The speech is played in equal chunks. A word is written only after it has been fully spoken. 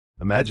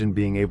Imagine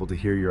being able to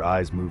hear your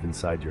eyes move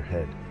inside your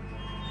head.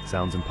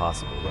 Sounds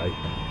impossible,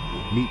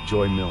 right? Meet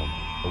Joy Milne,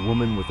 a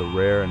woman with a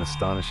rare and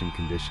astonishing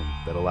condition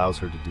that allows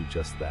her to do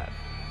just that.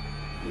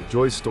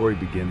 Joy's story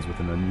begins with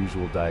an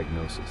unusual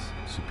diagnosis,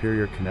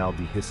 superior canal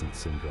dehiscence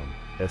syndrome,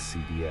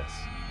 SCDS.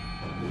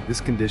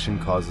 This condition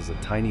causes a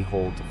tiny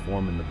hole to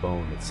form in the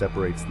bone that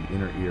separates the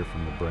inner ear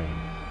from the brain,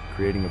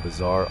 creating a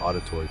bizarre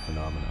auditory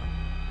phenomenon.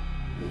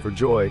 For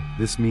Joy,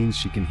 this means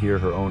she can hear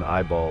her own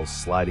eyeballs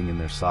sliding in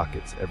their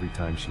sockets every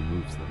time she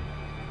moves them.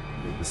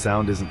 The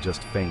sound isn't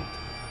just faint,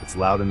 it's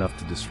loud enough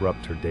to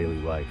disrupt her daily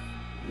life.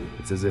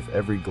 It's as if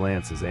every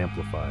glance is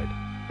amplified,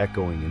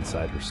 echoing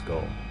inside her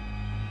skull.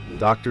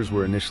 Doctors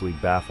were initially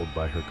baffled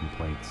by her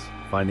complaints,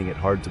 finding it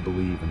hard to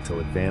believe until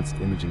advanced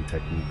imaging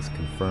techniques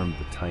confirmed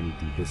the tiny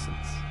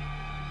dehiscence.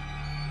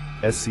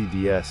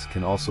 SCDS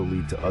can also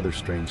lead to other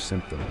strange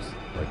symptoms,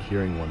 like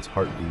hearing one's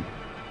heartbeat,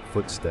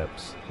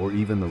 footsteps, or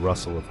even the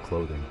rustle of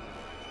clothing.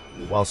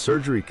 While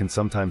surgery can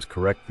sometimes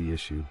correct the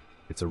issue,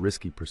 it's a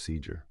risky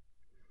procedure.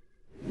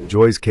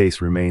 Joy's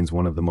case remains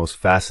one of the most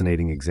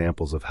fascinating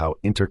examples of how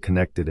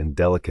interconnected and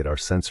delicate our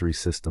sensory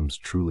systems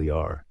truly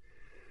are.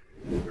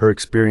 Her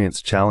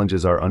experience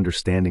challenges our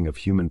understanding of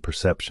human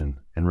perception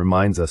and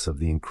reminds us of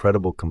the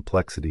incredible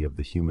complexity of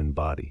the human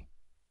body.